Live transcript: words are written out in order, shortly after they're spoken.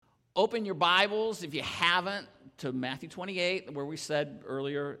Open your Bibles, if you haven't, to Matthew 28, where we said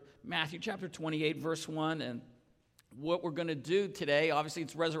earlier, Matthew chapter 28, verse 1. And what we're going to do today, obviously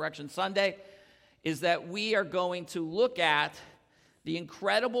it's Resurrection Sunday, is that we are going to look at the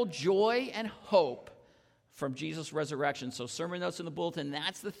incredible joy and hope from Jesus' resurrection. So sermon notes in the bulletin,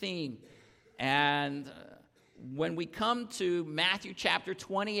 that's the theme. And when we come to Matthew chapter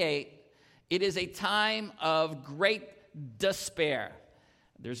 28, it is a time of great despair.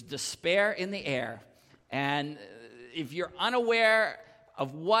 There's despair in the air. And if you're unaware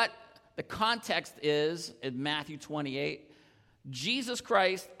of what the context is in Matthew 28, Jesus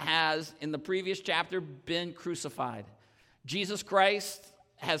Christ has, in the previous chapter, been crucified. Jesus Christ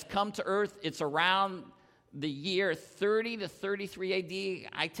has come to earth. It's around the year 30 to 33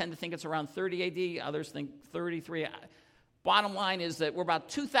 AD. I tend to think it's around 30 AD. Others think 33. Bottom line is that we're about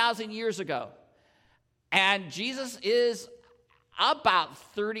 2,000 years ago. And Jesus is about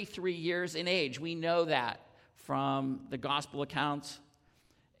 33 years in age. We know that from the gospel accounts.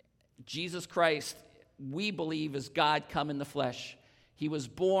 Jesus Christ, we believe, is God come in the flesh. He was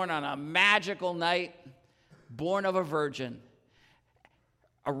born on a magical night, born of a virgin.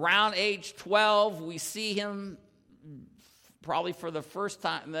 Around age 12, we see him probably for the first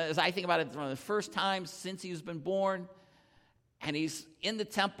time, as I think about it, for the first time since he's been born. And he's in the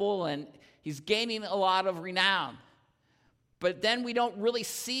temple, and he's gaining a lot of renown. But then we don't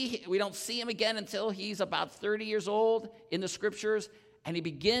see him again until he's about 30 years old in the scriptures, and he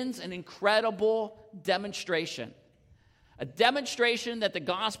begins an incredible demonstration. A demonstration that the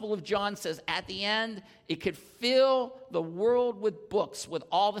Gospel of John says at the end, it could fill the world with books with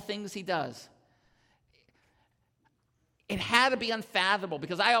all the things he does. It had to be unfathomable,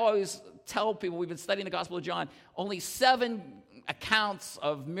 because I always tell people, we've been studying the Gospel of John, only 7 accounts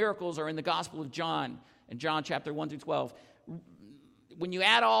of miracles are in the Gospel of John, in John chapter 1 through 12. When you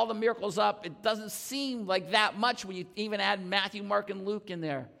add all the miracles up, it doesn't seem like that much when you even add Matthew, Mark, and Luke in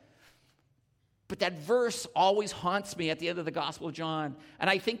there. But that verse always haunts me at the end of the Gospel of John. And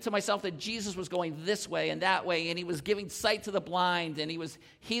I think to myself that Jesus was going this way and that way, and he was giving sight to the blind, and he was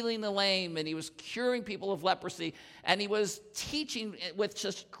healing the lame, and he was curing people of leprosy, and he was teaching with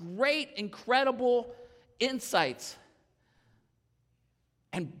just great, incredible insights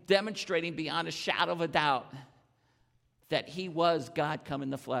and demonstrating beyond a shadow of a doubt that he was God come in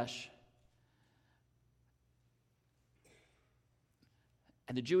the flesh.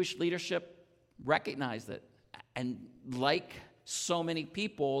 And the Jewish leadership recognized it. And like so many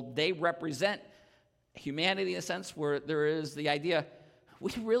people, they represent humanity in a sense where there is the idea,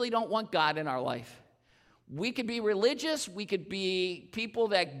 we really don't want God in our life. We could be religious, we could be people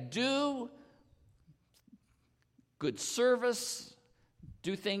that do good service,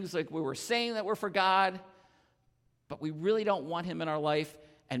 do things like we were saying that we're for God, but we really don't want him in our life.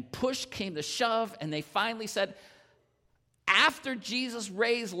 And push came to shove, and they finally said, after Jesus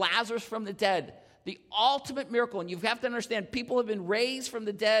raised Lazarus from the dead, the ultimate miracle, and you have to understand, people have been raised from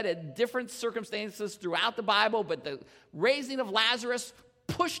the dead at different circumstances throughout the Bible, but the raising of Lazarus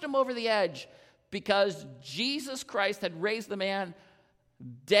pushed him over the edge, because Jesus Christ had raised the man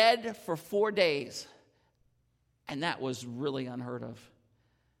dead for 4 days. And that was really unheard of.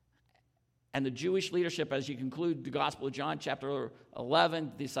 And the Jewish leadership, as you conclude the Gospel of John, chapter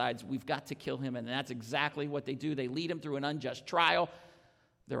 11, decides we've got to kill him. And that's exactly what they do. They lead him through an unjust trial.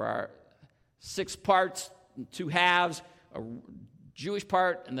 There are 6 parts, 2 halves, a Jewish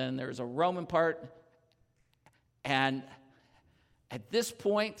part, and then there's a Roman part. And at this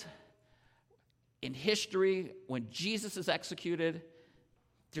point in history, when Jesus is executed,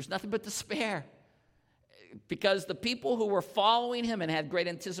 there's nothing but despair. Because the people who were following him and had great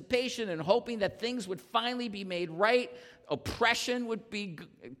anticipation and hoping that things would finally be made right, oppression would be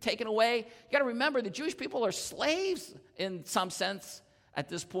taken away. You got to remember, the Jewish people are slaves in some sense at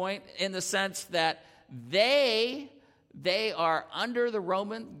this point, in the sense that they are under the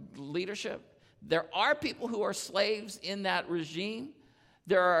Roman leadership. There are people who are slaves in that regime.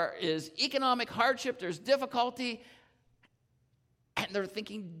 There is economic hardship, there's difficulty. And they're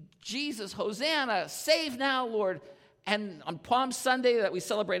thinking, Jesus, Hosanna, save now, Lord. And on Palm Sunday that we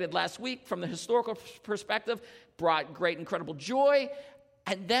celebrated last week, from the historical perspective, brought great, incredible joy.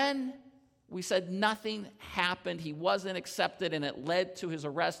 And then we said nothing happened. He wasn't accepted, and it led to his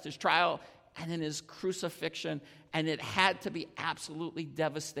arrest, his trial, and then his crucifixion, and it had to be absolutely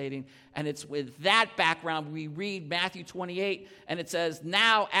devastating. And it's with that background we read Matthew 28, and it says,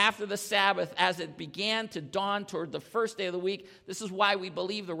 "Now after the Sabbath, as it began to dawn toward the first day of the week," this is why we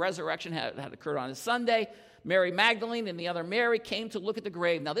believe the resurrection had occurred on a Sunday, "Mary Magdalene and the other Mary came to look at the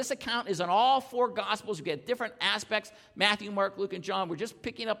grave." Now this account is in all four Gospels. You get different aspects, Matthew, Mark, Luke, and John. We're just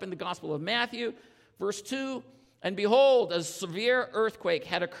picking up in the Gospel of Matthew. Verse 2, "And behold, a severe earthquake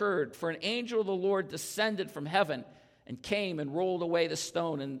had occurred, for an angel of the Lord descended from heaven and came and rolled away the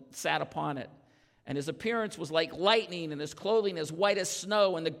stone and sat upon it. And his appearance was like lightning, and his clothing as white as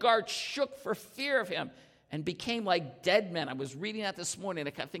snow, and the guards shook for fear of him and became like dead men." I was reading that this morning, and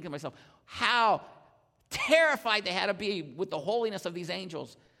I kept thinking to myself, how terrified they had to be with the holiness of these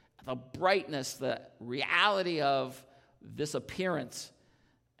angels, the brightness, the reality of this appearance.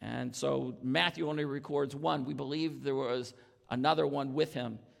 And so Matthew only records one. We believe there was another one with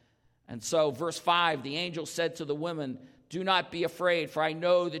him. And so verse 5, "The angel said to the women, 'Do not be afraid, for I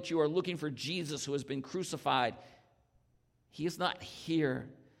know that you are looking for Jesus who has been crucified. He is not here,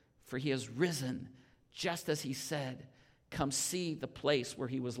 for he has risen, just as he said. Come see the place where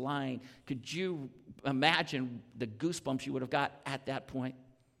he was lying.'" Could you imagine the goosebumps you would have got at that point?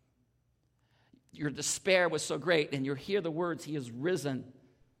 Your despair was so great, and you hear the words, "He is risen."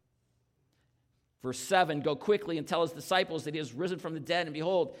 Verse 7, "Go quickly and tell his disciples that he is risen from the dead, and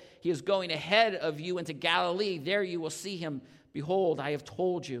behold, he is going ahead of you into Galilee. There you will see him. Behold, I have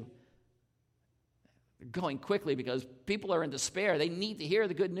told you." They're going quickly because people are in despair. They need to hear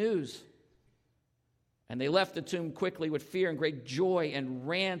the good news. "And they left the tomb quickly with fear and great joy and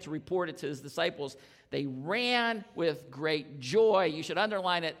ran to report it to his disciples." They ran with great joy. You should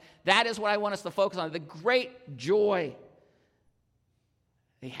underline it. That is what I want us to focus on, the great joy.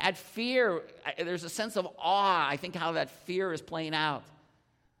 They had fear. There's a sense of awe. I think how that fear is playing out.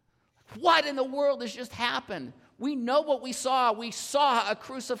 What in the world has just happened? We know what we saw. We saw a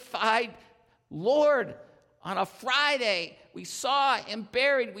crucified Lord on a Friday. We saw him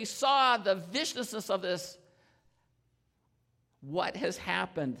buried. We saw the viciousness of this. What has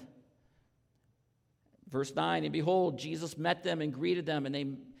happened? Verse 9, "And behold, Jesus met them and greeted them, and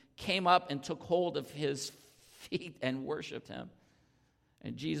they came up and took hold of his feet and worshiped him.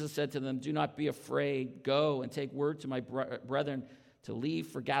 And Jesus said to them, 'Do not be afraid. Go and take word to my brethren to leave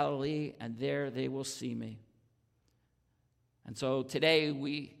for Galilee, and there they will see me.'" And so today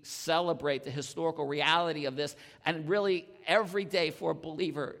we celebrate the historical reality of this, and really every day for a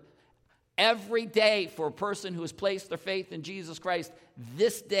believer, every day for a person who has placed their faith in Jesus Christ,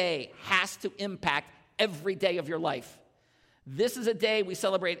 this day has to impact every day of your life. This is a day we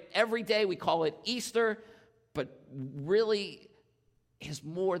celebrate every day. We call it Easter, but really is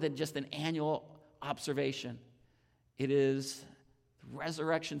more than just an annual observation. It is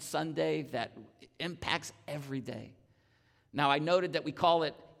Resurrection Sunday that impacts every day. Now, I noted that we call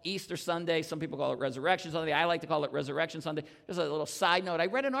it Easter Sunday. Some people call it Resurrection Sunday. I like to call it Resurrection Sunday. There's a little side note. I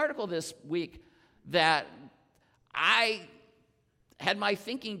read an article this week that I had my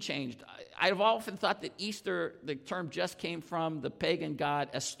thinking changed. I've often thought that Easter, the term just came from the pagan god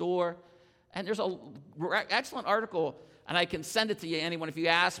Astor. And there's an excellent article, and I can send it to you, anyone, if you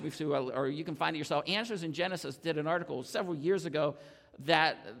ask me to, or you can find it yourself. Answers in Genesis did an article several years ago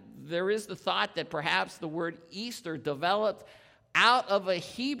that there is the thought that perhaps the word Easter developed out of a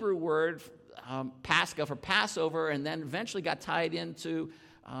Hebrew word, Pascha, for Passover, and then eventually got tied into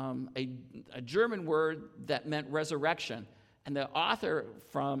a German word that meant resurrection. And the author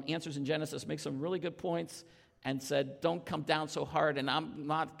from Answers in Genesis makes some really good points and said, don't come down so hard. And I'm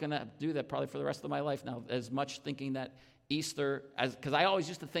not going to do that probably for the rest of my life now, as much thinking that Easter, because I always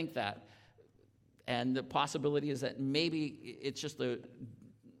used to think that. And the possibility is that maybe it's just a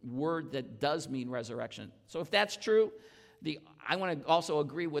word that does mean resurrection. So if that's true, I want to also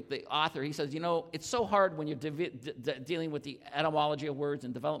agree with the author. He says, it's so hard when you're dealing with the etymology of words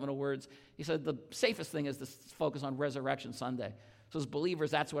and development of words. He said the safest thing is to focus on Resurrection Sunday. So as believers,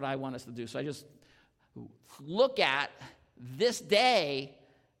 that's what I want us to do. So I just look at this day,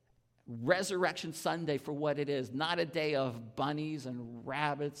 Resurrection Sunday, for what it is. Not a day of bunnies and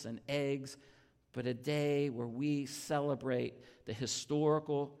rabbits and eggs, but a day where we celebrate the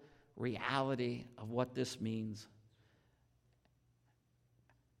historical reality of what this means.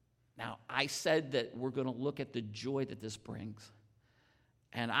 Now, I said that we're going to look at the joy that this brings.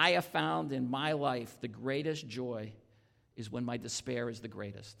 And I have found in my life the greatest joy is when my despair is the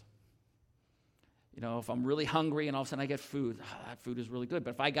greatest. If I'm really hungry and all of a sudden I get food, that food is really good.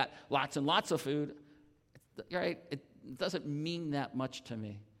 But if I got lots and lots of food, right, it doesn't mean that much to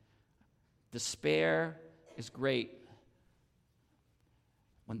me. Despair is great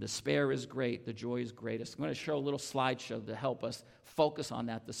When despair is great, the joy is greatest. I'm going to show a little slideshow to help us focus on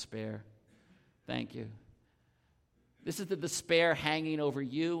that despair. Thank you. This is the despair hanging over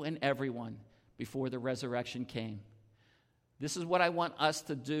you and everyone before the resurrection came. This is what I want us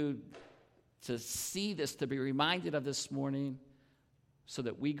to do, to see this, to be reminded of this morning, so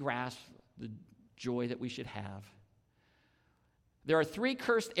that we grasp the joy that we should have. There are 3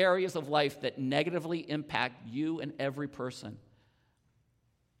 cursed areas of life that negatively impact you and every person.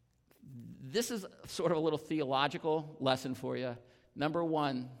 This is sort of a little theological lesson for you. Number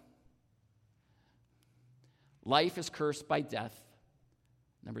 1, life is cursed by death.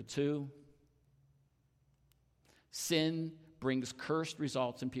 Number 2, sin brings cursed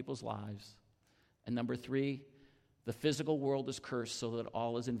results in people's lives. And number 3, the physical world is cursed so that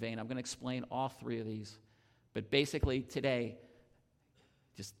all is in vain. I'm going to explain all 3 of these. But basically today,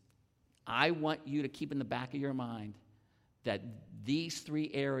 I want you to keep in the back of your mind that these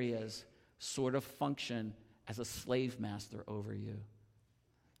 3 areas sort of function as a slave master over you.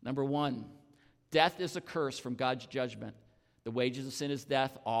 Number 1, death is a curse from God's judgment. The wages of sin is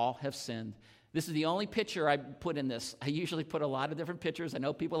death. All have sinned. This is the only picture I put in this. I usually put a lot of different pictures. I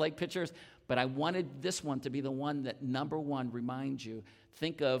know people like pictures, but I wanted this one to be the one that, number 1, reminds you.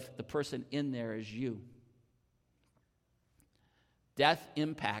 Think of the person in there as you. Death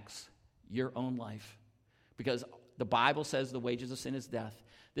impacts your own life because the Bible says the wages of sin is death.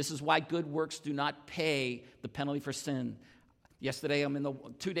 This is why good works do not pay the penalty for sin. 2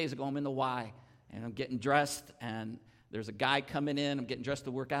 days ago, I'm in the Y, and I'm getting dressed, and there's a guy coming in. I'm getting dressed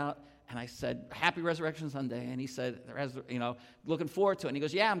to work out, and I said, "Happy Resurrection Sunday," and he said, looking forward to it. And he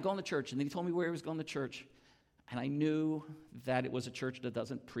goes, "Yeah, I'm going to church," and then he told me where he was going to church, and I knew that it was a church that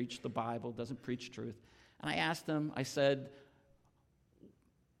doesn't preach the Bible, doesn't preach truth. And I asked him, I said,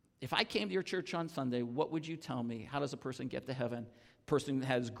 "If I came to your church on Sunday, what would you tell me? How does a person get to heaven?" A person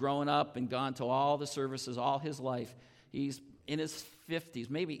has grown up and gone to all the services all his life. He's in his 50s,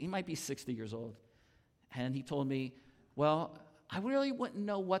 maybe he might be 60 years old. And he told me, "Well, I really wouldn't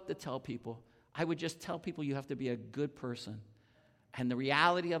know what to tell people. I would just tell people you have to be a good person." And the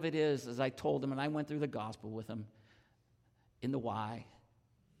reality of it is, as I told him, and I went through the gospel with him in the Y,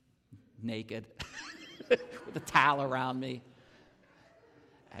 naked, with a towel around me.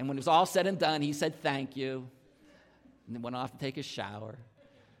 And when it was all said and done, he said, "Thank you," and then went off to take a shower.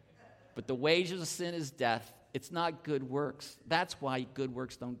 But the wages of sin is death. It's not good works. That's why good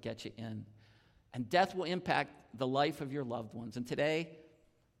works don't get you in. And death will impact the life of your loved ones. And today,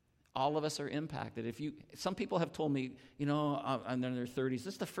 all of us are impacted. Some people have told me, I'm in their 30s,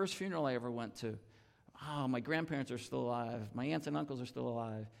 this is the first funeral I ever went to. Oh, my grandparents are still alive. My aunts and uncles are still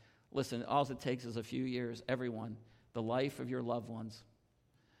alive. Listen, all it takes is a few years, everyone, the life of your loved ones.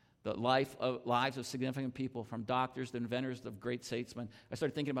 The lives of significant people, from doctors to inventors to great statesmen. I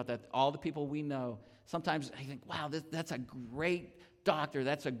started thinking about that. All the people we know. Sometimes I think, wow, that's a great doctor.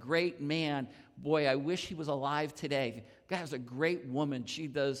 That's a great man. Boy, I wish he was alive today. God is a great woman. She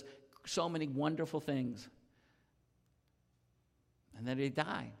does so many wonderful things. And then they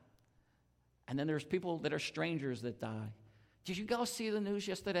die. And then there's people that are strangers that die. Did you guys see the news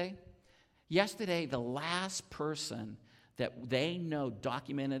yesterday? Yesterday, the last person that they know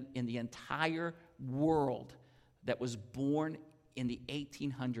documented in the entire world that was born in the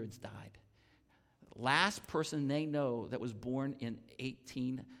 1800s died. Last person they know that was born in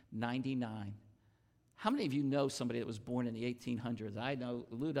 1899. How many of you know somebody that was born in the 1800s? I know,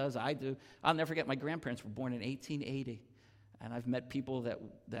 Lou does, I do. I'll never forget my grandparents were born in 1880. And I've met people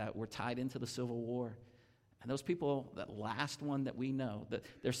that were tied into the Civil War. And those people, that last one that we know, that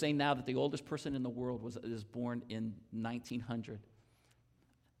they're saying now that the oldest person in the world is born in 1900.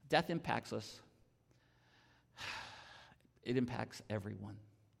 Death impacts us. It impacts everyone.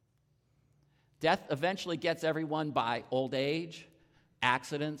 Death eventually gets everyone by old age,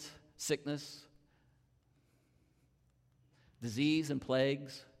 accidents, sickness, disease and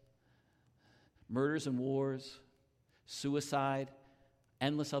plagues, murders and wars, suicide,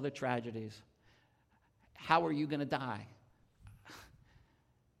 endless other tragedies. How are you going to die?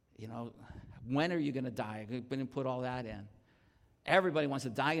 When are you going to die? I'm going to put all that in. Everybody wants to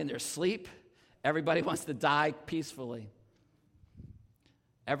die in their sleep. Everybody wants to die peacefully.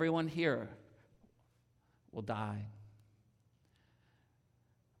 Everyone here will die.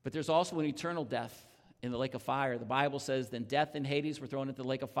 But there's also an eternal death in the lake of fire. The Bible says, then death and Hades were thrown into the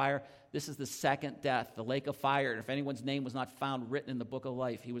lake of fire. This is the second death, the lake of fire. And if anyone's name was not found written in the book of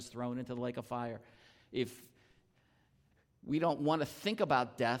life, he was thrown into the lake of fire. If we don't want to think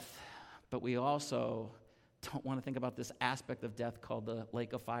about death, but we also don't want to think about this aspect of death called the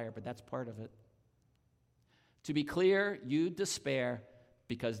lake of fire, but that's part of it. To be clear, you despair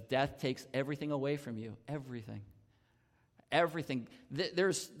because death takes everything away from you. Everything. Everything.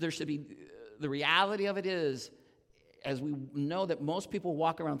 There should be, the reality of it is, as we know that most people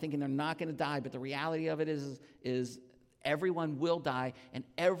walk around thinking they're not going to die, but the reality of it is everyone will die, and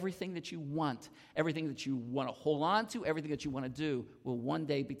everything that you want to hold on to, everything that you want to do will one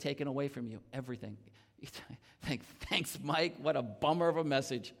day be taken away from you. Everything. Thanks, Mike. What a bummer of a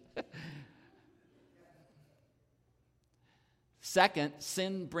message. Second,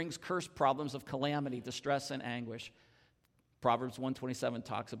 sin brings curse problems of calamity, distress, and anguish. Proverbs 1:27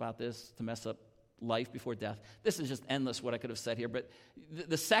 talks about this, to mess up life before death. This is just endless what I could have said here, but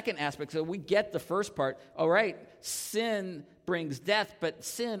the second aspect, so we get the first part. All right, sin brings death, but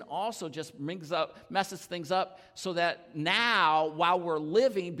sin also just messes things up so that now, while we're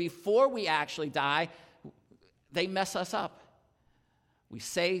living, before we actually die, they mess us up. We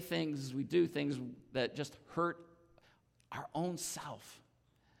say things, we do things that just hurt our own self.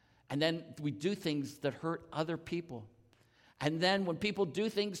 And then we do things that hurt other people. And then when people do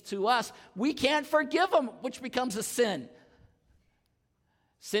things to us, we can't forgive them, which becomes a sin.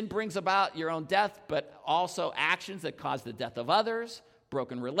 Sin brings about your own death, but also actions that cause the death of others,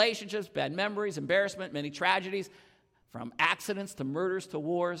 broken relationships, bad memories, embarrassment, many tragedies, from accidents to murders to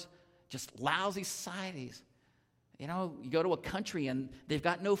wars, just lousy societies. You know, you go to a country and they've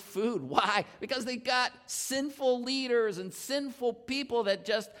got no food. Why? Because they've got sinful leaders and sinful people that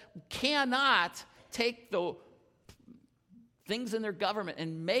just cannot take the things in their government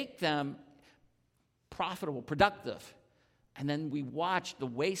and make them profitable, productive. And then we watch the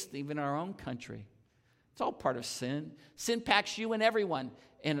waste even in our own country. It's all part of sin. Sin packs you and everyone.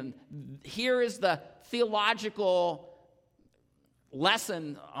 And here is the theological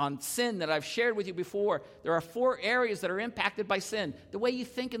lesson on sin that I've shared with you before. There are 4 areas that are impacted by sin. The way you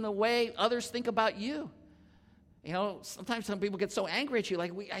think and the way others think about you. You know, sometimes some people get so angry at you,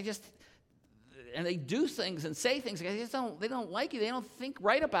 like, and they do things and say things. They don't like you. They don't think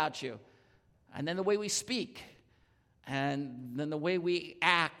right about you. And then the way we speak. And then the way we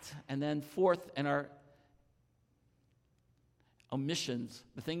act. And then fourth, in our omissions.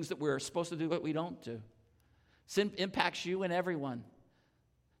 The things that we're supposed to do but we don't do. Sin impacts you and everyone.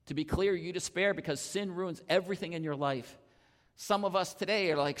 To be clear, you despair because sin ruins everything in your life. Some of us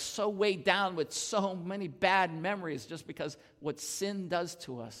today are like so weighed down with so many bad memories just because what sin does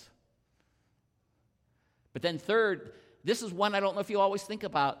to us. But then third, this is one I don't know if you always think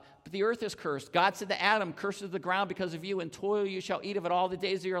about, but the earth is cursed. God said to Adam, "Cursed is the ground because of you, and toil you shall eat of it all the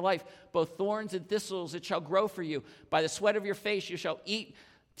days of your life. Both thorns and thistles it shall grow for you. By the sweat of your face you shall eat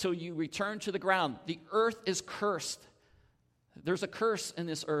till you return to the ground." The earth is cursed. There's a curse in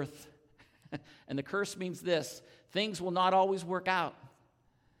this earth. And the curse means this: things will not always work out.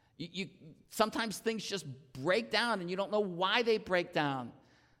 Sometimes things just break down and you don't know why they break down.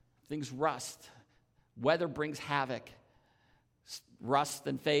 Things rust. Weather brings havoc. Rust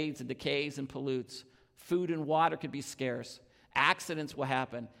and fades and decays and pollutes. Food and water could be scarce. Accidents will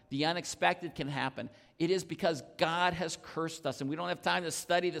happen. The unexpected can happen. It is because God has cursed us. And we don't have time to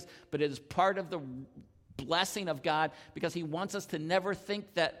study this, but it is part of the blessing of God because he wants us to never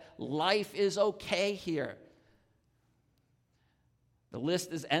think that life is okay here. The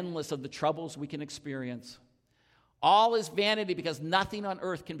list is endless of the troubles we can experience. All is vanity because nothing on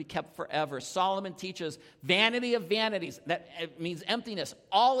earth can be kept forever. Solomon teaches vanity of vanities. That means emptiness.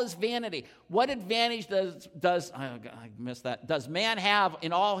 All is vanity. What advantage does man have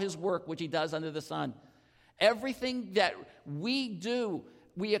in all his work which he does under the sun? Everything that we do,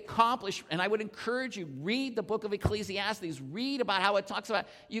 we accomplish, and I would encourage you, read the book of Ecclesiastes. Read about how it talks about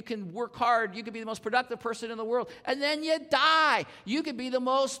you can work hard, you can be the most productive person in the world, and then you die. You can be the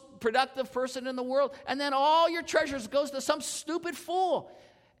most productive person in the world, and then all your treasures goes to some stupid fool.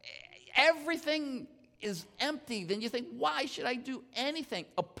 Everything is empty. Then you think, why should I do anything?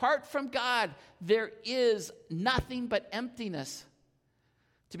 Apart from God, there is nothing but emptiness.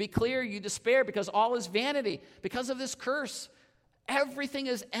 To be clear, you despair because all is vanity. Because of this curse, everything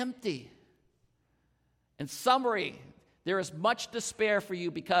is empty. In summary, there is much despair for you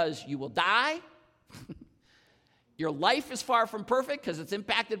because you will die. Your life is far from perfect because it's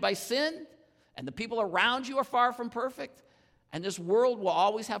impacted by sin. And the people around you are far from perfect. And this world will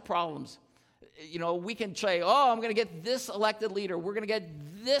always have problems. You know, we can say, I'm going to get this elected leader. We're going to get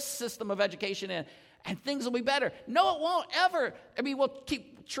this system of education in. And things will be better. No, it won't ever. I mean, we'll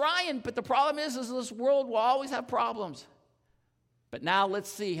keep trying. But the problem is this world will always have problems. But now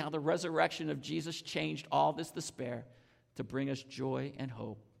let's see how the resurrection of Jesus changed all this despair to bring us joy and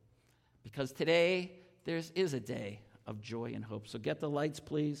hope. Because today, there is a day of joy and hope. So get the lights,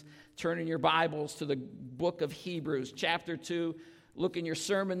 please. Turn in your Bibles to the book of Hebrews, chapter 2, look in your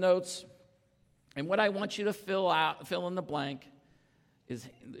sermon notes. And what I want you to fill in the blank, is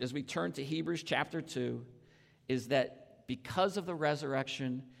as we turn to Hebrews chapter 2, is that because of the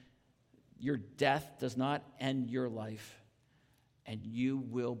resurrection, your death does not end your life, and you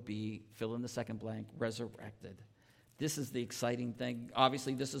will be, fill in the second blank, resurrected. This is the exciting thing.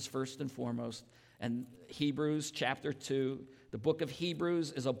 Obviously, this is first and foremost. And Hebrews chapter 2, the book of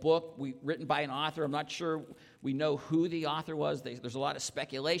Hebrews is a book written by an author. I'm not sure we know who the author was. There's a lot of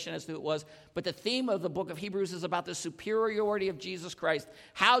speculation as to who it was. But the theme of the book of Hebrews is about the superiority of Jesus Christ,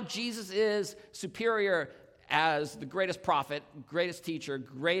 how Jesus is superior as the greatest prophet, greatest teacher,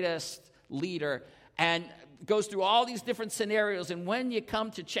 greatest leader, and goes through all these different scenarios. And when you come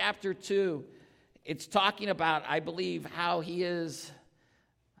to chapter 2, it's talking about, I believe, how he is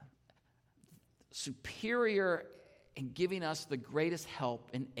superior in giving us the greatest help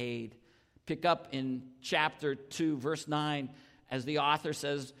and aid. Pick up in chapter 2, verse 9, as the author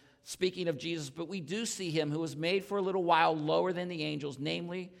says, speaking of Jesus, but we do see him who was made for a little while lower than the angels,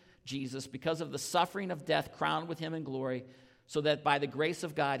 namely Jesus, because of the suffering of death, crowned with him in glory, so that by the grace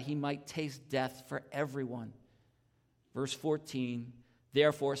of God he might taste death for everyone. Verse 14,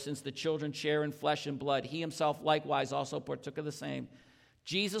 therefore, since the children share in flesh and blood, he himself likewise also partook of the same.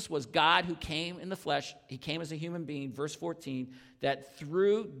 Jesus was God who came in the flesh. He came as a human being, verse 14, that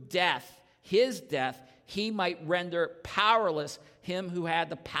through death, his death, he might render powerless him who had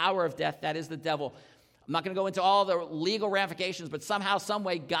the power of death, that is the devil. I'm not going to go into all the legal ramifications, but somehow, some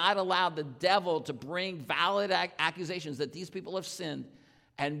way, God allowed the devil to bring valid accusations that these people have sinned.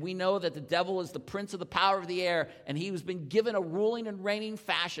 And we know that the devil is the prince of the power of the air, and he has been given a ruling and reigning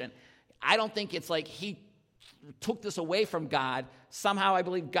fashion. I don't think it's like he took this away from God. Somehow I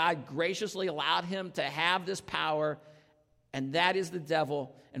believe God graciously allowed him to have this power, and that is the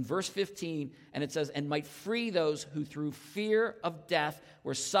devil. In verse 15, and it says, and might free those who through fear of death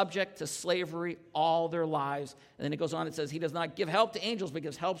were subject to slavery all their lives. And then it goes on, it says, he does not give help to angels, but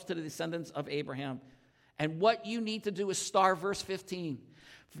gives help to the descendants of Abraham. And what you need to do is star verse 15.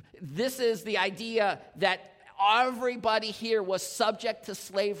 This is the idea that everybody here was subject to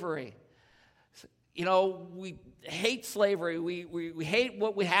slavery. You know, we hate slavery. We hate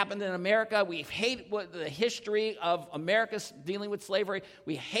what happened in America. We hate the history of America's dealing with slavery.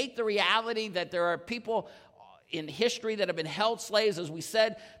 We hate the reality that there are people in history that have been held slaves. As we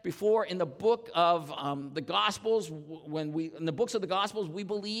said before, in the book of the Gospels, in the books of the Gospels, we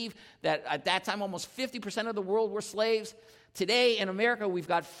believe that at that time almost 50% of the world were slaves. Today in America, we've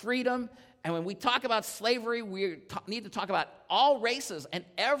got freedom. And when we talk about slavery, we need to talk about all races, and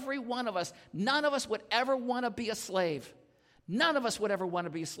every one of us. None of us would ever want to be a slave. None of us would ever want to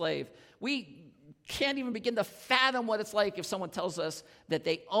be a slave. We can't even begin to fathom what it's like if someone tells us that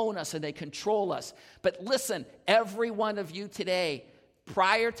they own us and they control us. But listen, every one of you today,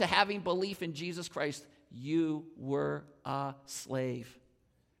 prior to having belief in Jesus Christ, you were a slave.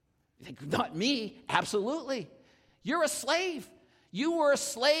 You think, not me? Absolutely. You're a slave. You were a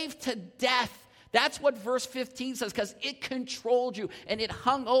slave to death. That's what verse 15 says, because it controlled you and it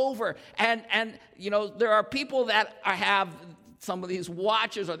hung over. And you know, there are people that have some of these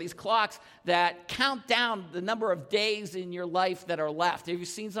watches or these clocks that count down the number of days in your life that are left. Have you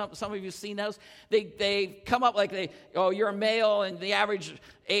seen some of you seen those? They come up like you're a male, and the average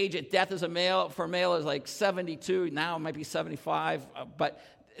age at death as a male for a male is like 72. Now it might be 75.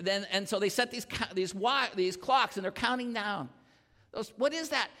 And so they set these clocks, and they're counting down. What is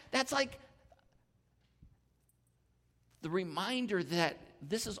that? That's like the reminder that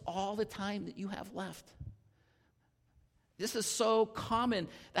this is all the time that you have left. This is so common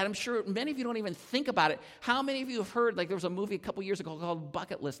that I'm sure many of you don't even think about it. How many of you have heard, like there was a movie a couple years ago called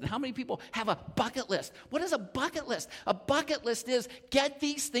Bucket List, and how many people have a bucket list? What is a bucket list? A bucket list is get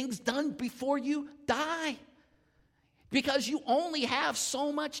these things done before you die. Because you only have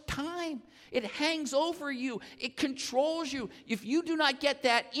so much time. It hangs over you. It controls you. If you do not get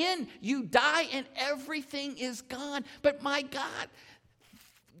that in, you die and everything is gone. But my God,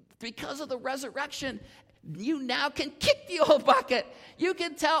 because of the resurrection, you now can kick the old bucket. You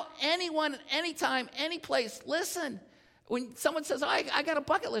can tell anyone, anytime, any place, listen. When someone says, I got a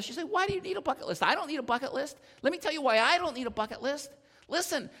bucket list, you say, why do you need a bucket list? I don't need a bucket list. Let me tell you why I don't need a bucket list.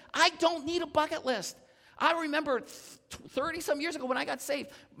 Listen, I don't need a bucket list. I remember 30-some years ago when I got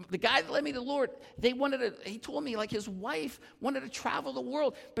saved, the guy that led me to the Lord, he told me like his wife wanted to travel the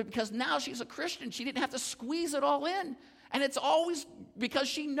world, but because now she's a Christian, she didn't have to squeeze it all in. And it's always because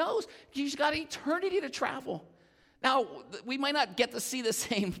she knows she's got eternity to travel. Now, we might not get to see the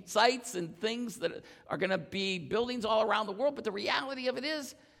same sights and things that are going to be buildings all around the world, but the reality of it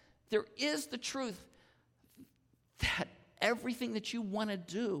is, there is the truth that everything that you want to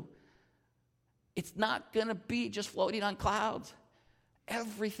do. It's not going to be just floating on clouds.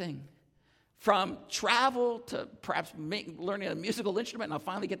 Everything. From travel to perhaps learning a musical instrument, and I'll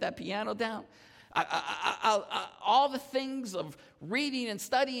finally get that piano down. All the things of reading and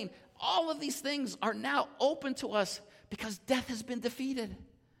studying, all of these things are now open to us because death has been defeated.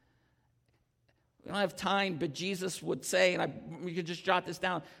 We don't have time, but Jesus would say, and you could just jot this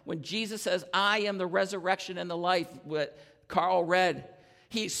down, when Jesus says, I am the resurrection and the life, what Carl read,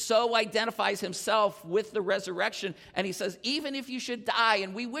 he so identifies himself with the resurrection, and he says, even if you should die,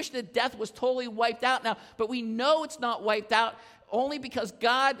 and we wish that death was totally wiped out now, but we know it's not wiped out only because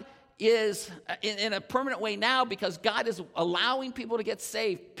God is in a permanent way now, because God is allowing people to get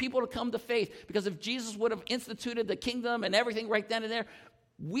saved, people to come to faith, because if Jesus would have instituted the kingdom and everything right then and there,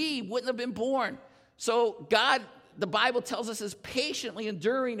 we wouldn't have been born. So God, the Bible tells us, is patiently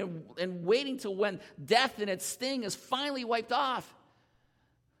enduring and waiting till when death and its sting is finally wiped off.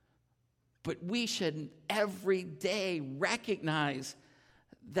 But we should every day recognize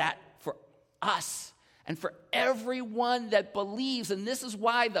that for us and for everyone that believes, and this is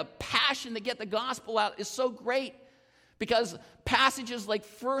why the passion to get the gospel out is so great, because passages like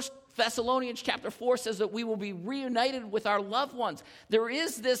 1 Thessalonians chapter 4 says that we will be reunited with our loved ones. There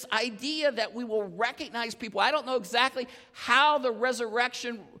is this idea that we will recognize people. I don't know exactly how the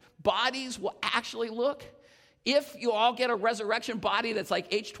resurrection bodies will actually look. If you all get a resurrection body that's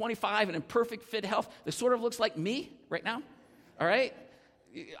like age 25 and in perfect fit health, that sort of looks like me right now, all right?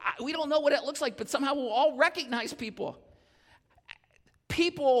 We don't know what it looks like, but somehow we'll all recognize people.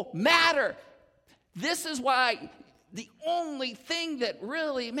 People matter. This is why the only thing that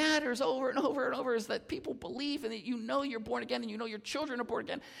really matters over and over and over is that people believe and that you know you're born again and you know your children are born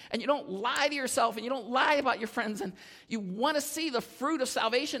again, and you don't lie to yourself and you don't lie about your friends, and you want to see the fruit of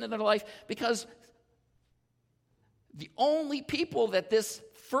salvation in their life, because the only people that this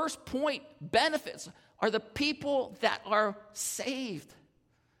first point benefits are the people that are saved,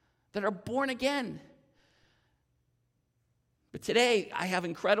 that are born again. But today, I have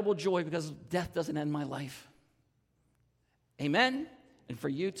incredible joy because death doesn't end my life. Amen? And for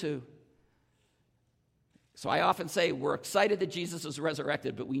you too. So I often say we're excited that Jesus is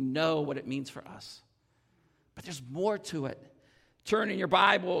resurrected, but we know what it means for us. But there's more to it. Turn in your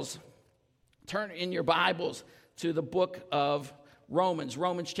Bibles to the book of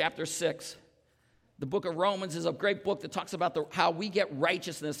Romans chapter 6. The book of Romans is a great book that talks about how we get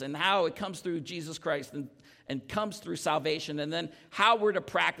righteousness and how it comes through Jesus Christ and comes through salvation, and then how we're to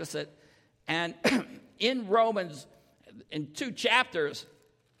practice it. And in Romans, in 2 chapters,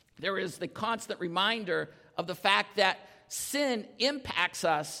 there is the constant reminder of the fact that sin impacts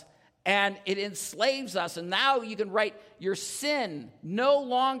us and it enslaves us. And now you can write, your sin no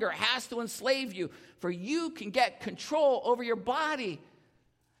longer has to enslave you, for you can get control over your body.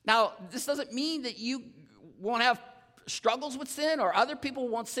 Now, this doesn't mean that you won't have struggles with sin or other people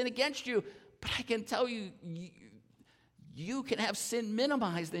won't sin against you, but I can tell you, you can have sin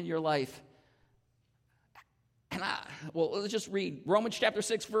minimized in your life. And let's just read Romans chapter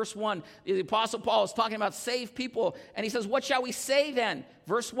 6, verse 1. The Apostle Paul is talking about saved people, and he says, what shall we say then?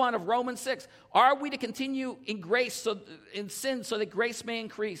 Verse 1 of Romans 6. Are we to continue in grace, in sin, so that grace may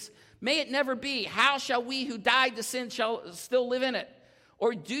increase? May it never be. How shall we who died to sin shall still live in it?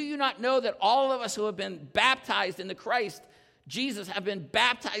 Or do you not know that all of us who have been baptized into Christ Jesus have been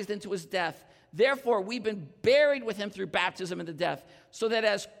baptized into his death? Therefore, we've been buried with him through baptism into death, so that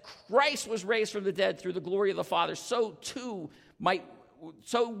as Christ was raised from the dead through the glory of the Father, so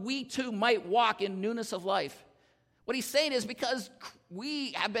we too might walk in newness of life. What he's saying is, because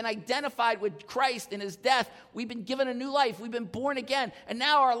we have been identified with Christ in his death, we've been given a new life, we've been born again, and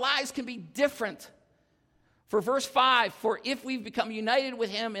now our lives can be different. For verse 5, for if we've become united with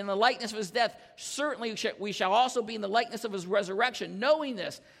him in the likeness of his death, certainly we shall also be in the likeness of his resurrection, knowing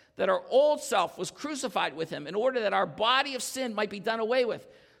this, that our old self was crucified with him in order that our body of sin might be done away with,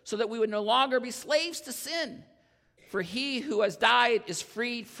 so that we would no longer be slaves to sin. For he who has died is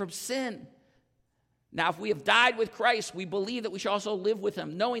freed from sin. Now, if we have died with Christ, we believe that we shall also live with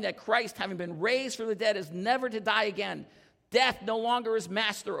him, knowing that Christ, having been raised from the dead, is never to die again. Death no longer is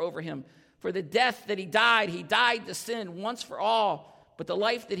master over him. For the death that he died to sin once for all. But the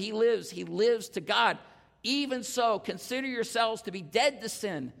life that he lives to God. Even so, consider yourselves to be dead to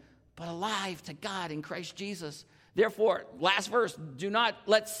sin, but alive to God in Christ Jesus. Therefore, last verse, do not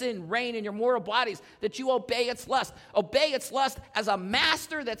let sin reign in your mortal bodies, that you obey its lust. Obey its lust as a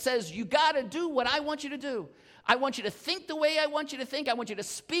master that says, you got to do what I want you to do. I want you to think the way I want you to think. I want you to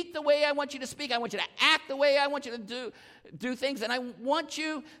speak the way I want you to speak. I want you to act the way I want you to do things. And I want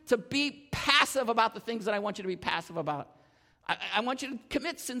you to be passive about the things that I want you to be passive about. I want you to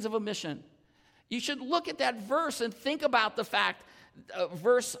commit sins of omission. You should look at that verse and think about the fact,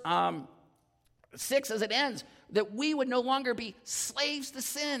 verse 6 as it ends, that we would no longer be slaves to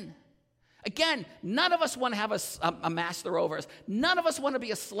sin. Again, none of us want to have a master over us. None of us want to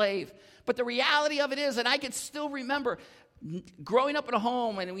be a slave. But the reality of it is, and I can still remember growing up in a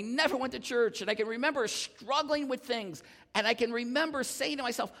home and we never went to church, and I can remember struggling with things, and I can remember saying to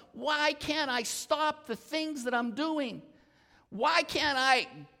myself, why can't I stop the things that I'm doing? Why can't I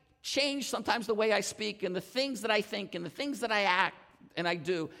change sometimes the way I speak and the things that I think and the things that I act and I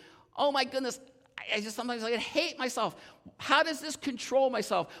do? Oh my goodness, sometimes I hate myself. How does this control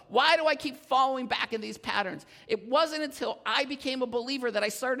myself? Why do I keep following back in these patterns? It wasn't until I became a believer that I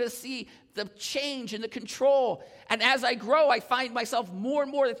started to see the change and the control. And as I grow, I find myself more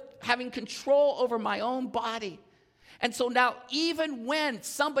and more having control over my own body. And so now, even when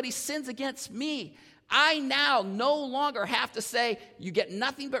somebody sins against me, I now no longer have to say, you get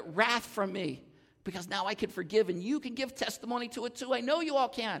nothing but wrath from me, because now I can forgive, and you can give testimony to it too. I know you all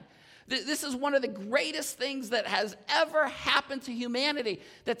can. This is one of the greatest things that has ever happened to humanity,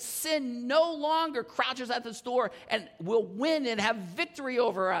 that sin no longer crouches at this door and will win and have victory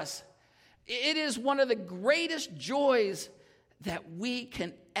over us. It is one of the greatest joys that we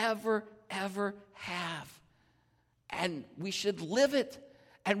can ever have. And we should live it.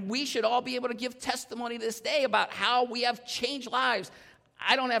 And we should all be able to give testimony this day about how we have changed lives.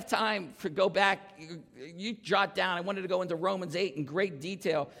 I don't have time to go back. You jot down. I wanted to go into Romans 8 in great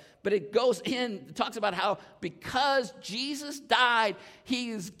detail. But it goes in, it talks about how because Jesus died,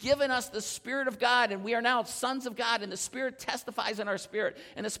 he's given us the Spirit of God, and we are now sons of God, and the Spirit testifies in our spirit,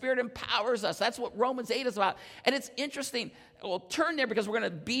 and the Spirit empowers us. That's what Romans 8 is about. And it's interesting. We'll turn there because we're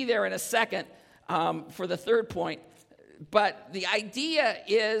going to be there in a second for the third point. But the idea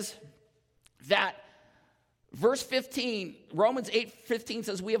is that verse 15, Romans 8:15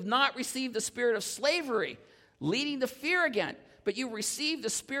 says, we have not received the spirit of slavery, leading to fear again, but you received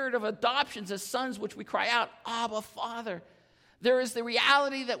the spirit of adoptions as sons, which we cry out, Abba, Father. There is the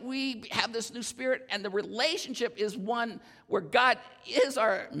reality that we have this new spirit, and the relationship is one where God is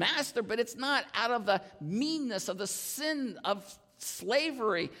our master, but it's not out of the meanness of the sin of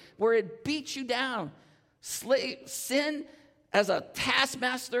slavery where it beats you down. Sin as a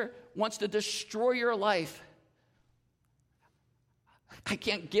taskmaster wants to destroy your life. I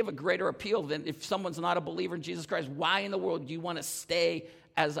can't give a greater appeal than if someone's not a believer in Jesus Christ. Why in the world do you want to stay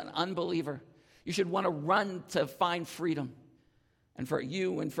as an unbeliever? You should want to run to find freedom. And for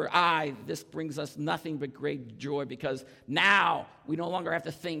you and for I, this brings us nothing but great joy, because now we no longer have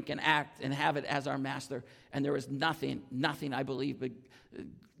to think and act and have it as our master. And there is nothing I believe, but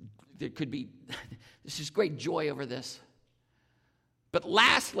there could be, there's just great joy over this. But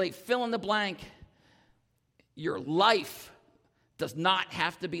lastly, fill in the blank. Your life does not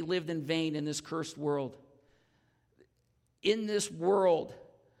have to be lived in vain in this cursed world. In this world,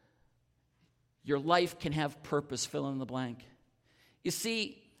 your life can have purpose, fill in the blank. You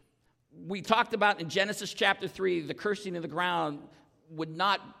see, we talked about in Genesis chapter 3, the cursing of the ground would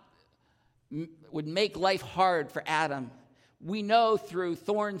make life hard for Adam. We know through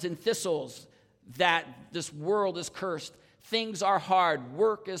thorns and thistles that this world is cursed. Things are hard.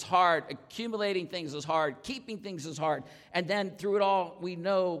 Work is hard. Accumulating things is hard. Keeping things is hard. And then through it all, we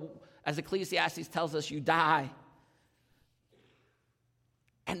know, as Ecclesiastes tells us, you die.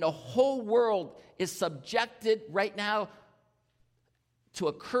 And the whole world is subjected right now to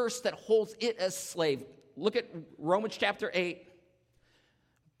a curse that holds it as slave. Look at Romans chapter 8.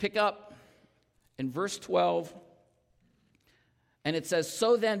 Pick up in verse 12. And it says,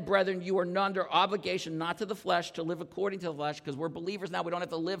 so then, brethren, you are under obligation, not to the flesh, to live according to the flesh, because we're believers now. We don't have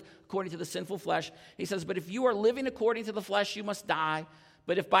to live according to the sinful flesh. He says, but if you are living according to the flesh, you must die.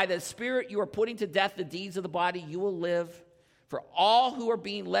 But if by the Spirit you are putting to death the deeds of the body, you will live. For all who are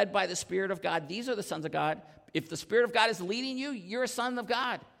being led by the Spirit of God, these are the sons of God. If the Spirit of God is leading you, you're a son of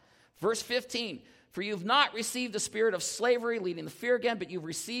God. Verse 15, for you have not received the spirit of slavery, leading to fear again, but you've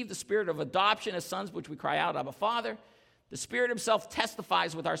received the spirit of adoption as sons, which we cry out, Abba, Father. The Spirit himself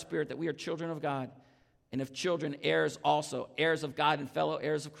testifies with our spirit that we are children of God, and if children, heirs also, heirs of God and fellow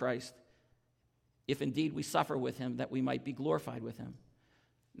heirs of Christ, if indeed we suffer with him, that we might be glorified with him.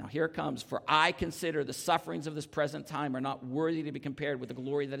 Now here it comes. For I consider the sufferings of this present time are not worthy to be compared with the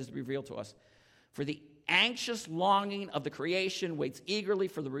glory that is revealed to us. For the anxious longing of the creation waits eagerly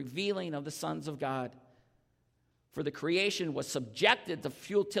for the revealing of the sons of God. For the creation was subjected to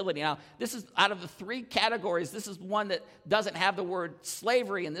futility. Now, this is out of the three categories, this is one that doesn't have the word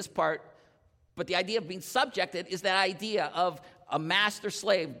slavery in this part, but the idea of being subjected is that idea of a master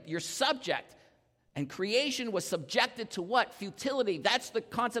slave. You're subject. And creation was subjected to what? Futility. That's the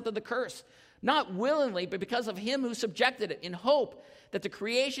concept of the curse. Not willingly, but because of him who subjected it, in hope that the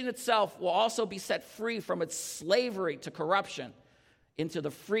creation itself will also be set free from its slavery to corruption into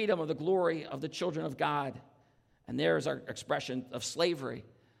the freedom of the glory of the children of God. And there's our expression of slavery.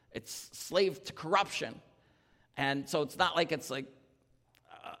 It's slave to corruption. And so it's not like it's like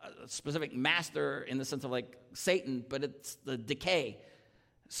a specific master in the sense of like Satan, but it's the decay.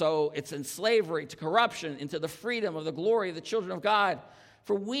 So it's in slavery to corruption into the freedom of the glory of the children of God.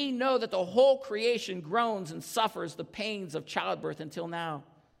 For we know that the whole creation groans and suffers the pains of childbirth until now.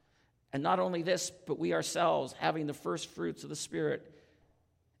 And not only this, but we ourselves, having the first fruits of the Spirit,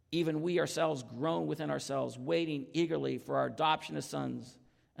 even we ourselves groan within ourselves, waiting eagerly for our adoption as sons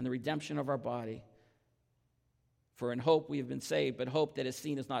and the redemption of our body. For in hope we have been saved, but hope that is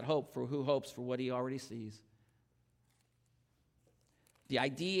seen is not hope, for who hopes for what he already sees? The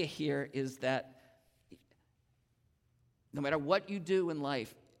idea here is that no matter what you do in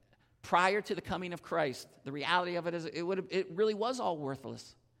life, prior to the coming of Christ, the reality of it is it really was all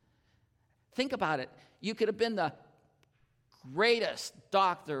worthless. Think about it. You could have been the greatest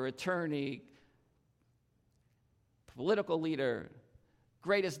doctor, attorney, political leader,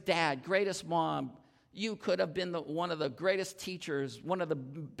 greatest dad, greatest mom. You could have been one of the greatest teachers, one of the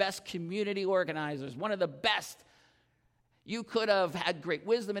best community organizers, one of the best. You could have had great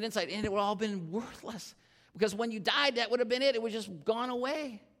wisdom and insight, and it would all have been worthless. Because when you died, that would have been it. It would just gone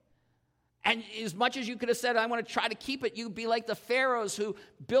away. And as much as you could have said, I want to try to keep it, you'd be like the pharaohs who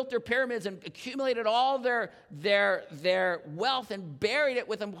built their pyramids and accumulated all their wealth and buried it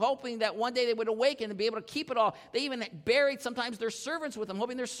with them, hoping that one day they would awaken and be able to keep it all. They even buried sometimes their servants with them,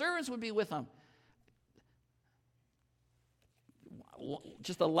 hoping their servants would be with them.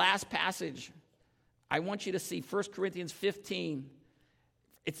 Just the last passage, I want you to see 1 Corinthians 15.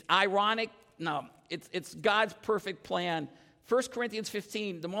 It's ironic. No, it's God's perfect plan. 1 Corinthians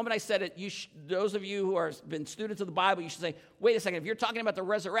 15, the moment I said it, those of you who have been students of the Bible, you should say, wait a second, if you're talking about the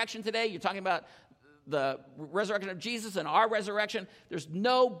resurrection today, you're talking about the resurrection of Jesus and our resurrection, there's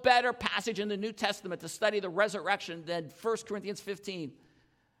no better passage in the New Testament to study the resurrection than 1 Corinthians 15.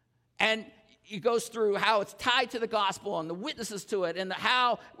 And it goes through how it's tied to the gospel and the witnesses to it and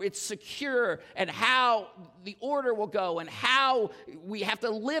how it's secure and how the order will go and how we have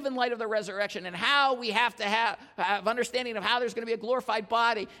to live in light of the resurrection and how we have to have understanding of how there's going to be a glorified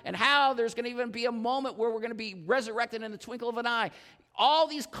body and how there's going to even be a moment where we're going to be resurrected in the twinkle of an eye. All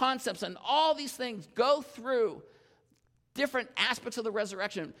these concepts and all these things go through different aspects of the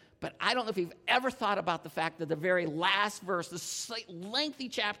resurrection. But I don't know if you've ever thought about the fact that the very last verse, this lengthy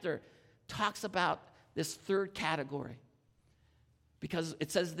chapter, talks about this third category. Because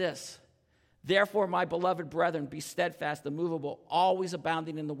it says this, therefore, my beloved brethren, be steadfast, immovable, always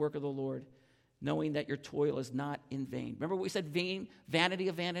abounding in the work of the Lord, knowing that your toil is not in vain. Remember what we said, vain, vanity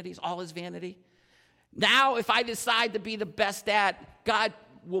of vanities, all is vanity? Now, if I decide to be the best dad, God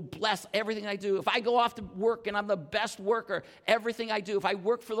will bless everything I do. If I go off to work and I'm the best worker, everything I do, if I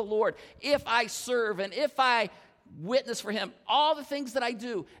work for the Lord, if I serve and if I witness for him, all the things that I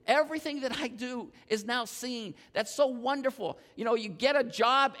do, everything that I do is now seen. That's so wonderful. You know, you get a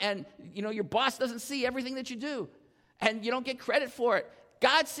job and, you know, your boss doesn't see everything that you do and you don't get credit for it.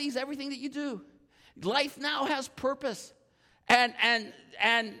 God sees everything that you do. Life now has purpose and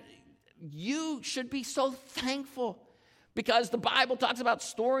you should be so thankful because the Bible talks about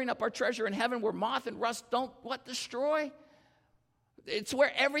storing up our treasure in heaven where moth and rust don't destroy. It's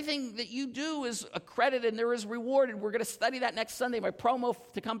where everything that you do is accredited and there is rewarded. We're going to study that next Sunday. My promo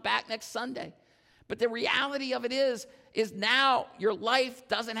to come back next Sunday. But the reality of it is now your life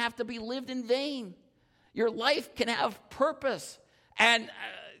doesn't have to be lived in vain. Your life can have purpose. And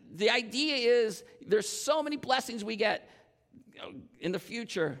the idea is there's so many blessings we get in the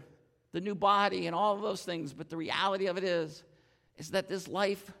future, the new body and all of those things. But the reality of it is that this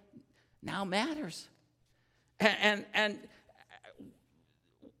life now matters. And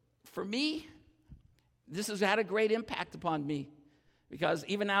for me, this has had a great impact upon me because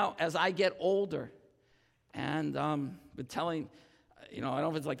even now as I get older and been telling, I don't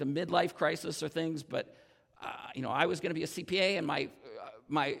know if it's like a midlife crisis or things, but, I was going to be a CPA and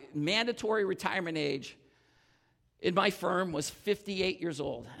my mandatory retirement age in my firm was 58 years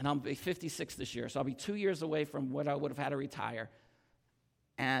old, and I'll be 56 this year, so I'll be 2 years away from what I would have had to retire.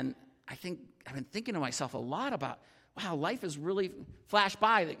 And I think I've been thinking to myself a lot about, wow, life has really flashed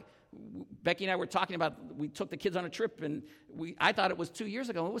by. Becky and I were talking about, we took the kids on a trip, and I thought it was 2 years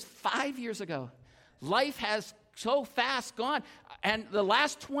ago. It was 5 years ago. Life has so fast gone. And the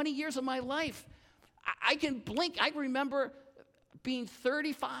last 20 years of my life, I can blink. I remember being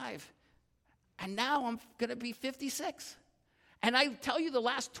 35 And now I'm going to be 56. And I tell you, the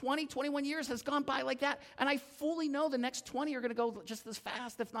last 20, 21 years has gone by like that. And I fully know the next 20 are going to go just as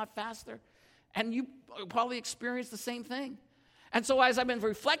fast, if not faster. And you probably experienced the same thing. And so as I've been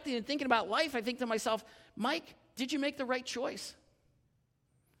reflecting and thinking about life, I think to myself, Mike, did you make the right choice?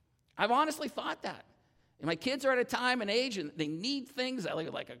 I've honestly thought that. And my kids are at a time and age, and they need things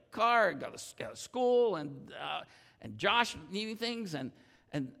like a car, go to school, and Josh needing things. And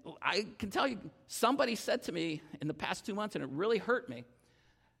I can tell you, somebody said to me in the past 2 months, and it really hurt me,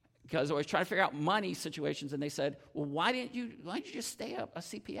 because I was trying to figure out money situations, and they said, well, why didn't you just stay a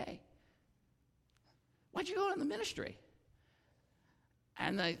CPA? Why'd you go in the ministry?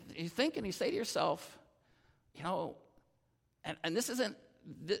 And you think and you say to yourself, and this isn't,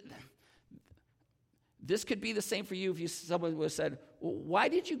 this could be the same for you if someone would have said, well, why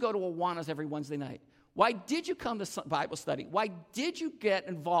did you go to Awanas every Wednesday night? Why did you come to Bible study? Why did you get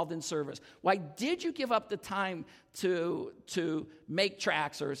involved in service? Why did you give up the time to make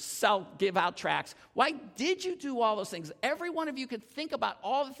tracts or give out tracts? Why did you do all those things? Every one of you could think about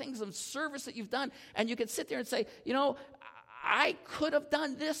all the things of service that you've done, and you could sit there and say, I could have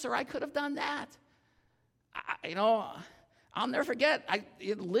done this or I could have done that. I'll never forget.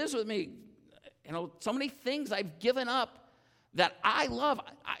 It lives with me. So many things I've given up that I love.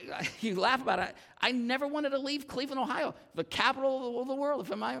 You laugh about it. I never wanted to leave Cleveland, Ohio, the capital of the world,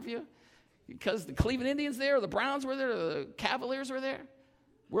 if in my view, because the Cleveland Indians there, the Browns were there, the Cavaliers were there,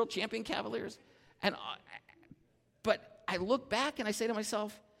 world champion Cavaliers. But I look back and I say to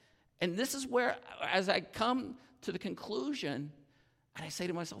myself, and this is where, as I come to the conclusion, and I say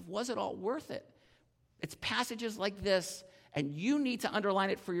to myself, was it all worth it? It's passages like this, and you need to underline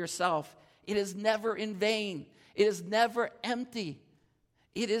it for yourself. It is never in vain. It is never empty.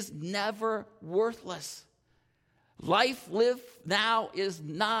 It is never worthless. Life lived now is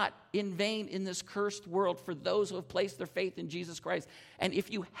not in vain in this cursed world for those who have placed their faith in Jesus Christ. And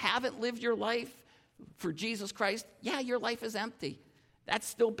if you haven't lived your life for Jesus Christ, your life is empty. That's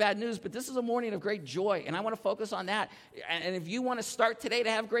still bad news, but this is a morning of great joy, and I want to focus on that. And if you want to start today to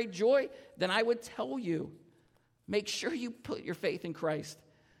have great joy, then I would tell you, make sure you put your faith in Christ.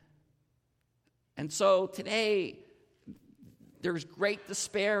 And so today, there's great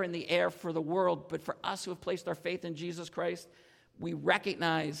despair in the air for the world, but for us who have placed our faith in Jesus Christ, we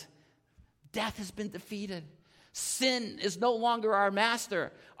recognize death has been defeated. Sin is no longer our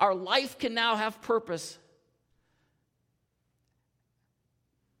master. Our life can now have purpose.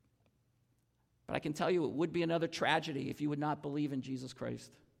 But I can tell you it would be another tragedy if you would not believe in Jesus Christ.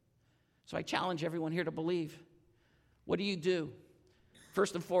 So I challenge everyone here to believe. What do?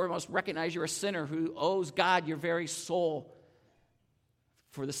 First and foremost, recognize you're a sinner who owes God your very soul.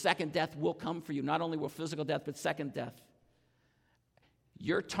 For the second death will come for you. Not only will physical death, but second death.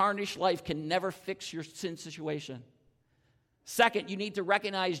 Your tarnished life can never fix your sin situation. Second, you need to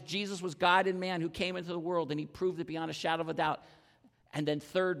recognize Jesus was God and man who came into the world, and he proved it beyond a shadow of a doubt. And then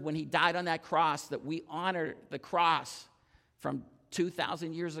third, when he died on that cross, that we honor the cross from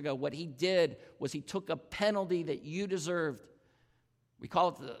 2,000 years ago. What he did was he took a penalty that you deserved. We call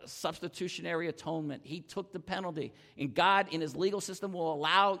it the substitutionary atonement. He took the penalty, and God in his legal system will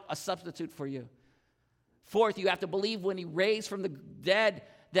allow a substitute for you. Fourth, you have to believe when he raised from the dead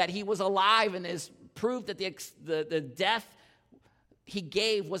that he was alive and is proved that the death he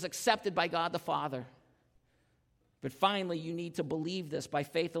gave was accepted by God the Father. But finally, you need to believe this by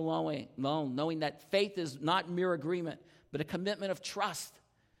faith alone, knowing that faith is not mere agreement, but a commitment of trust.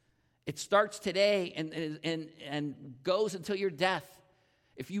 It starts today and goes until your death.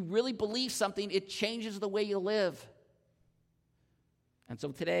 If you really believe something, it changes the way you live. And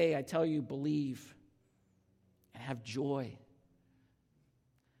so today, I tell you, believe and have joy.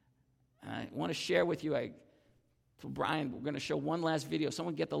 And I want to share with you, Brian, we're going to show one last video.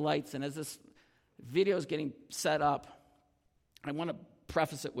 Someone get the lights, and as this video is getting set up, I want to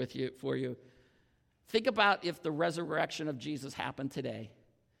preface it for you. Think about if the resurrection of Jesus happened today,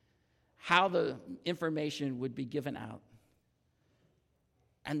 how the information would be given out.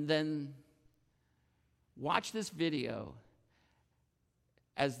 And then watch this video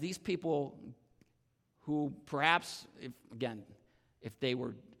as these people who perhaps, if they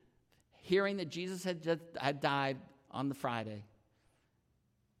were hearing that Jesus had died on the Friday,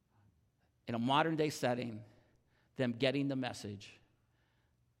 in a modern day setting, them getting the message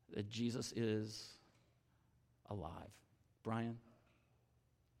that Jesus is alive. Brian?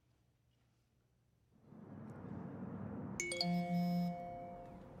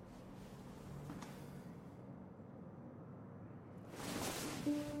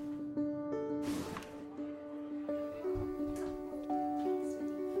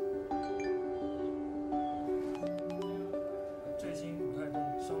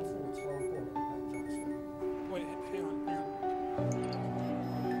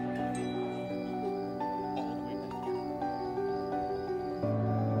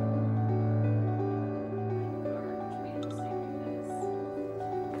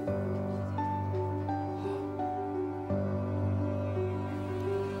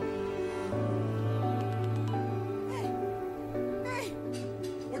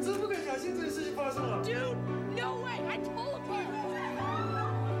 挑衅这件事情发生了。 Dude, no way! I told you!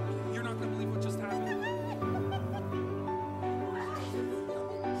 You're not gonna believe what just happened.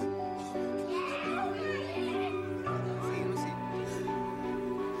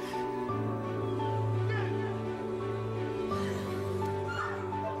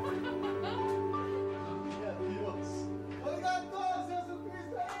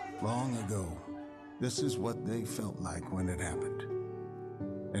 Long ago, this is what they felt like when it happened.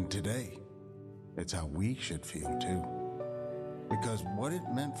 And today, it's how we should feel too. Because what it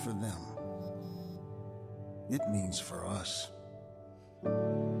meant for them, it means for us.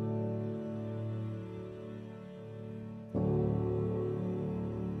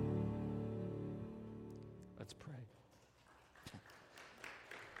 Let's pray.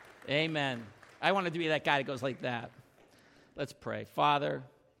 Amen. I wanted to be that guy that goes like that. Let's pray. Father,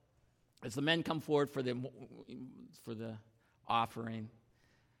 as the men come forward for the offering,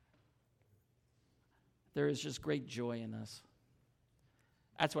 there is just great joy in us.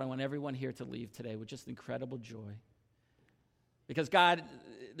 That's why I want everyone here to leave today with just incredible joy. Because God,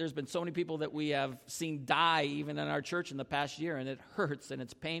 there's been so many people that we have seen die even in our church in the past year, and it hurts and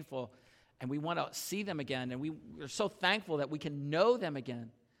it's painful, and we want to see them again, and we're so thankful that we can know them again.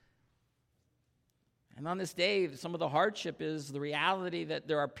 And on this day, some of the hardship is the reality that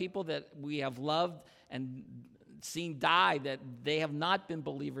there are people that we have loved and seen die that they have not been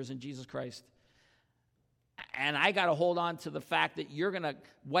believers in Jesus Christ. And I got to hold on to the fact that you're going to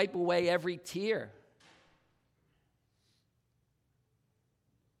wipe away every tear.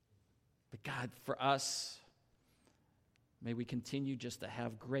 But God, for us, may we continue just to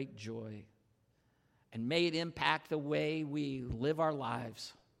have great joy. And may it impact the way we live our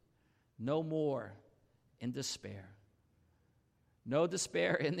lives. No more in despair. No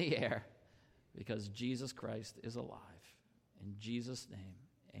despair in the air, because Jesus Christ is alive. In Jesus' name,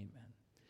 amen.